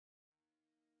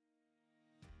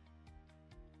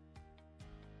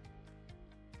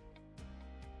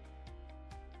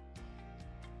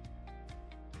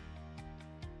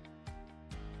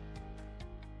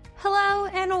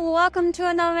and welcome to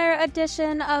another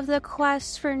edition of the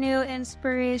Quest for New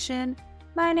Inspiration.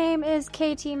 My name is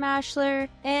KT Mashler,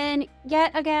 and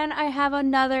yet again, I have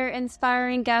another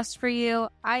inspiring guest for you.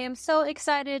 I am so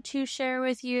excited to share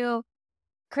with you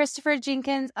Christopher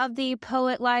Jenkins of the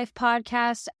Poet Life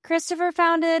podcast. Christopher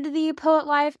founded the Poet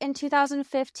Life in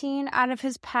 2015 out of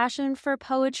his passion for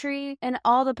poetry and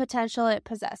all the potential it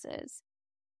possesses.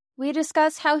 We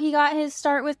discuss how he got his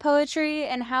start with poetry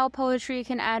and how poetry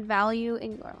can add value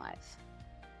in your life.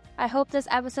 I hope this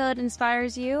episode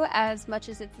inspires you as much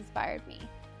as it's inspired me.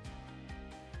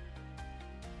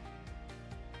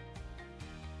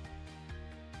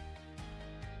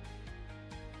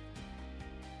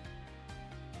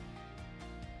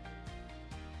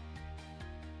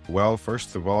 Well,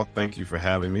 first of all, thank you for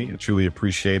having me. I truly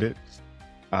appreciate it.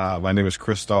 My name is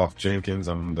Christoph Jenkins.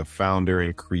 I'm the founder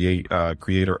and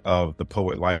creator of the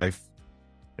Poet Life,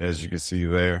 as you can see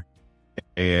there.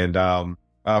 And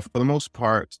for the most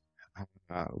part,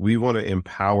 we want to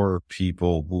empower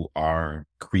people who are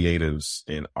creatives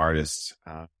and artists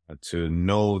to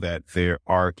know that their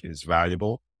art is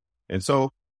valuable. And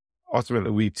so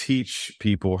ultimately, we teach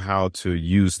people how to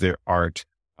use their art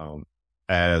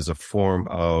as a form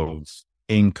of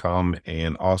income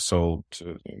and also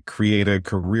to create a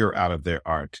career out of their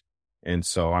art. And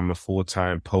so I'm a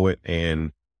full-time poet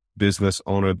and business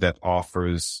owner that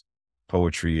offers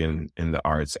poetry and the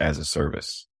arts as a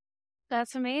service.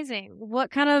 That's amazing.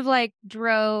 What kind of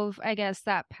drove, I guess,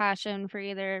 that passion for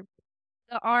either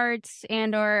the arts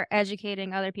and or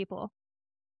educating other people?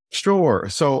 Sure.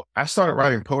 So I started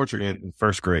writing poetry in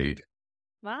first grade.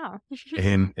 Wow.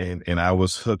 and I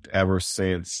was hooked ever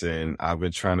since. And I've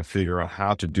been trying to figure out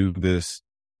how to do this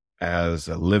as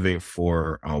a living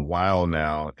for a while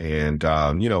now. And,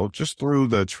 just through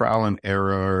the trial and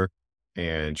error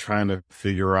and trying to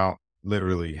figure out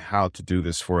literally how to do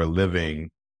this for a living,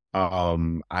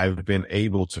 I've been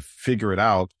able to figure it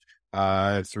out,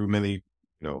 through many,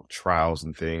 trials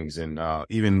and things. And,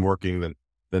 even working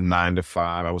the 9 to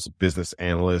 5, I was a business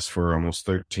analyst for almost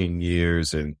 13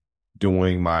 years and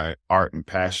doing my art and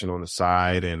passion on the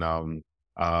side. And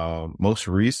most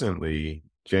recently,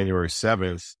 January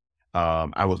 7th,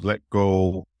 I was let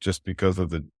go just because of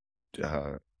the,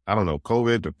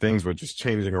 COVID, but things were just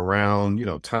changing around,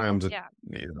 times,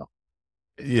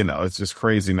 it's just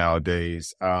crazy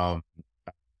nowadays. So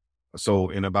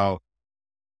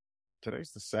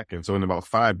today's the 2nd. So in about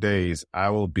 5 days, I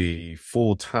will be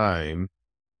full time,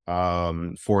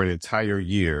 for an entire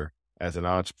year as an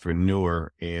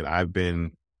entrepreneur, and I've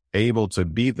been able to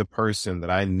be the person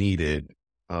that I needed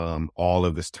all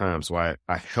of this time. So I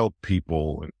help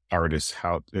people and artists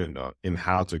in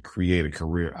how to create a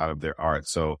career out of their art.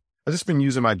 So I've just been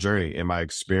using my journey and my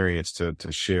experience to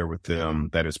share with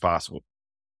them that it's possible.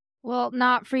 Well,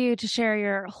 not for you to share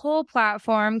your whole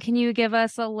platform. Can you give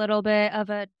us a little bit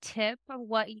of a tip of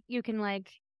what you can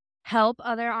help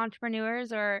other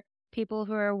entrepreneurs or people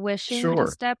who are wishing to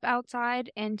step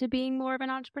outside into being more of an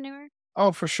entrepreneur?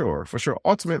 Oh, for sure. For sure.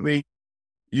 Ultimately,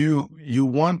 you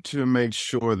want to make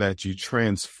sure that you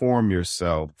transform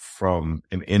yourself from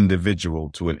an individual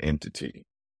to an entity.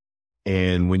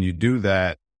 And when you do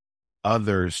that,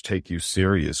 others take you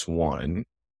serious. One,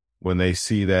 when they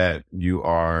see that you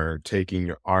are taking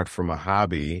your art from a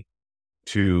hobby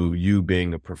to you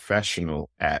being a professional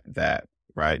at that,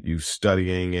 right? You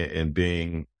studying it and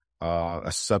being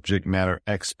a subject matter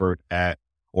expert at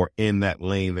or in that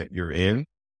lane that you're in,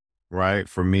 right?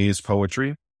 For me, it's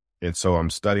poetry. And so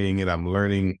I'm studying it. I'm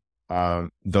learning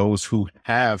those who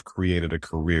have created a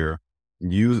career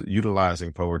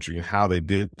utilizing poetry and how they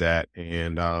did that.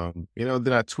 And,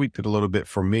 then I tweaked it a little bit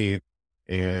for me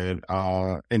and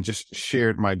just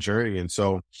shared my journey. And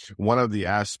so one of the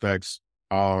aspects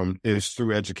is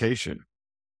through education,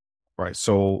 right?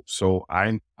 So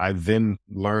I then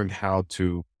learned how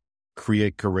to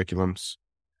create curriculums,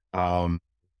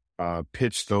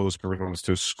 pitch those curriculums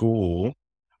to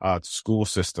school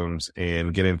systems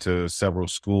and get into several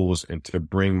schools and to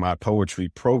bring my poetry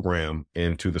program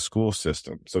into the school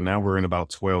system. So now we're in about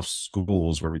 12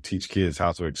 schools where we teach kids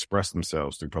how to express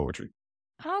themselves through poetry.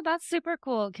 Oh, that's super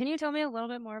cool. Can you tell me a little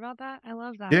bit more about that? I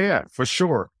love that. Yeah, for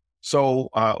sure. So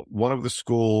one of the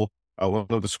schools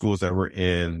that we're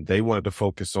in, they wanted to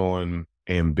focus on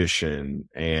ambition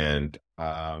and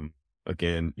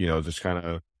again, just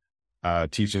kind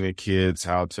of teaching the kids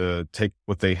how to take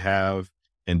what they have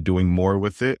and doing more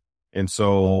with it. And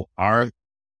so our,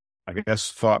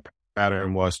 thought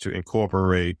pattern was to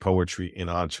incorporate poetry in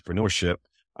entrepreneurship.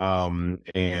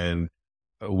 And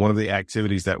one of the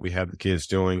activities that we have the kids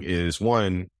doing is,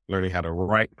 one, learning how to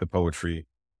write the poetry,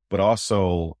 but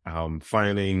also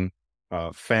finding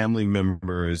family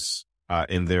members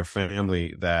in their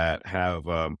family that have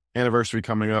anniversary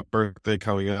coming up, birthday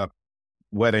coming up,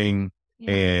 wedding,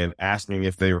 and asking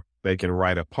if they can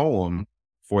write a poem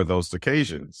for those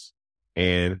occasions,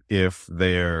 and if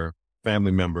their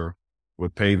family member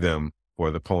would pay them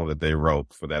for the poem that they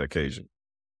wrote for that occasion.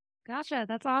 Gotcha.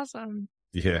 That's awesome.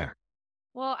 Yeah.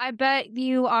 Well, I bet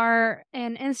you are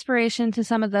an inspiration to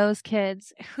some of those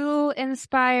kids. Who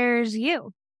inspires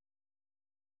you?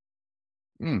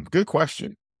 Good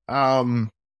question. I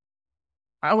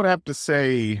would have to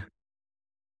say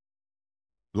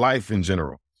life in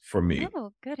general for me.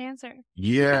 Oh, good answer.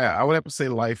 Yeah, I would have to say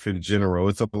life in general.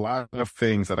 It's a lot of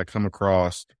things that I come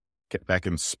across that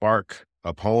can spark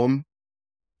a poem.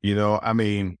 I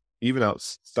mean, even a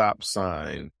stop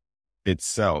sign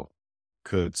itself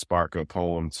could spark a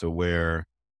poem to where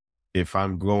if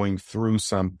I'm going through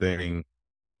something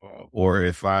or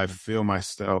if I feel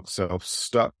myself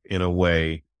stuck in a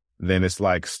way, then it's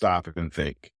like stop and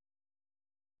think,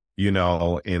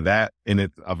 and that in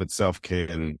it of itself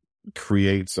can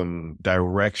create some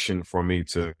direction for me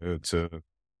to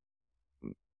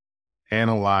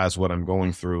analyze what I'm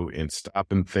going through and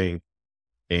stop and think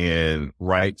and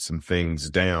write some things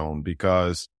down,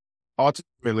 because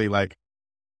ultimately, like,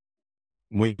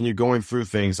 when you're going through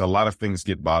things, a lot of things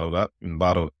get bottled up and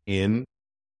bottled in,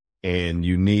 and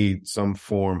you need some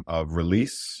form of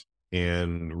release.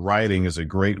 And writing is a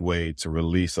great way to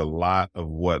release a lot of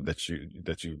what that you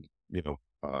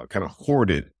kind of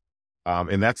hoarded.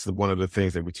 And that's one of the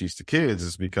things that we teach the kids,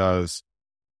 is because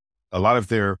a lot of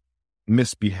their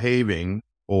misbehaving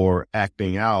or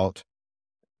acting out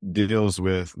deals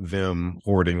with them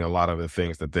hoarding a lot of the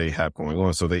things that they have going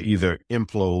on. So they either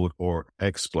implode or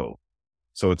explode.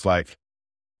 So it's like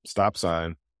stop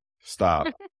sign, stop,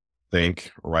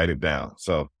 think, write it down.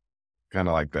 So kind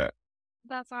of like that.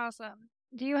 That's awesome.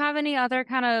 Do you have any other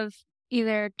kind of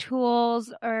either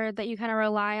tools or that you kind of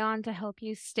rely on to help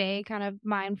you stay kind of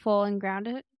mindful and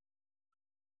grounded?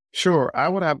 Sure. I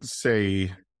would have to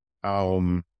say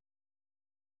through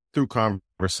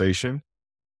conversation.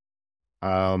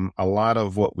 A lot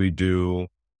of what we do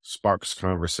sparks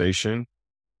conversation,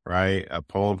 right? A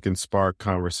poem can spark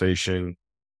conversation.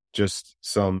 Just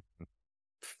some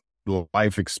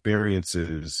life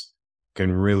experiences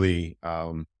can really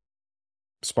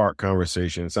spark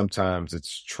conversation. Sometimes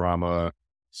it's trauma.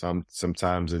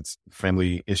 Sometimes it's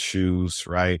family issues,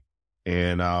 right?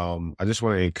 And I just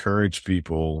want to encourage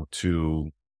people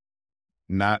to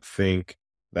not think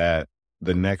that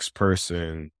the next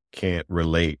person can't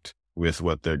relate with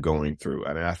what they're going through.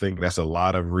 And I think that's a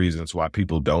lot of reasons why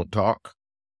people don't talk.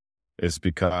 It's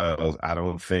because I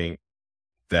don't think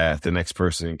that the next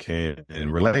person can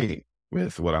relate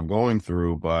with what I'm going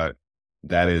through, but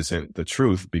that isn't the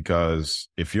truth, because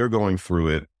if you're going through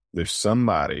it, there's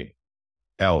somebody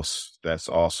else that's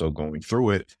also going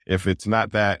through it. If it's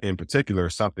not that in particular,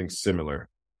 something similar.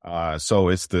 So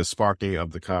it's the sparking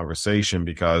of the conversation,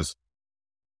 because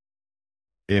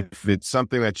if it's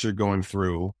something that you're going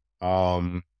through,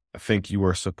 I think you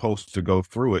are supposed to go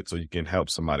through it so you can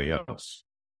help somebody else.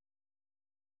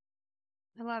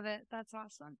 I love it. That's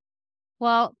awesome.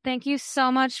 Well, thank you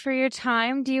so much for your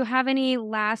time. Do you have any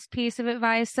last piece of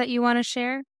advice that you want to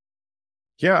share?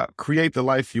 Yeah, create the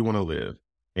life you want to live,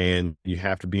 and you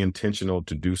have to be intentional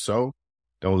to do so.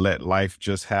 Don't let life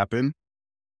just happen,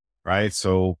 right?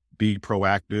 So be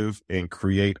proactive and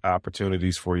create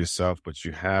opportunities for yourself, but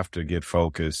you have to get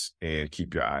focused and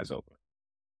keep your eyes open.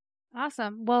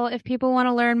 Awesome. Well, if people want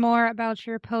to learn more about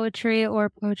your poetry or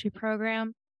poetry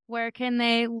program, where can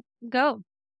they go?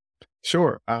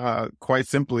 Sure. Quite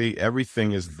simply,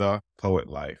 everything is The Poet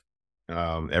Life.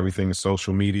 Everything is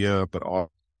social media, but also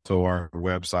our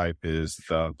website is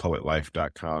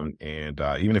thepoetlife.com. And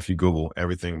even if you Google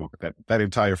everything, that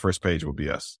entire first page will be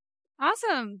us.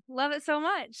 Awesome. Love it so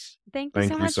much. Thank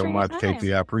you so much,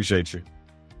 Katie. I appreciate you.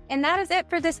 And that is it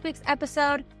for this week's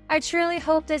episode. I truly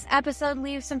hope this episode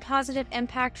leaves some positive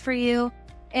impact for you.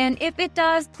 And if it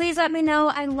does, please let me know.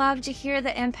 I love to hear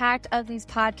the impact of these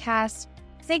podcasts.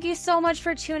 Thank you so much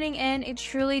for tuning in. It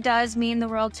truly does mean the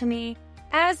world to me.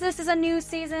 As this is a new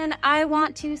season, I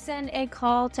want to send a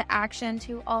call to action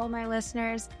to all my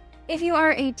listeners. If you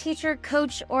are a teacher,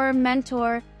 coach, or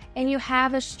mentor, and you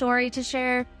have a story to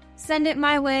share, send it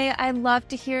my way. I love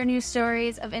to hear new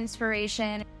stories of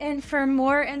inspiration. And for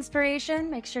more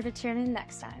inspiration, make sure to tune in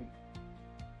next time.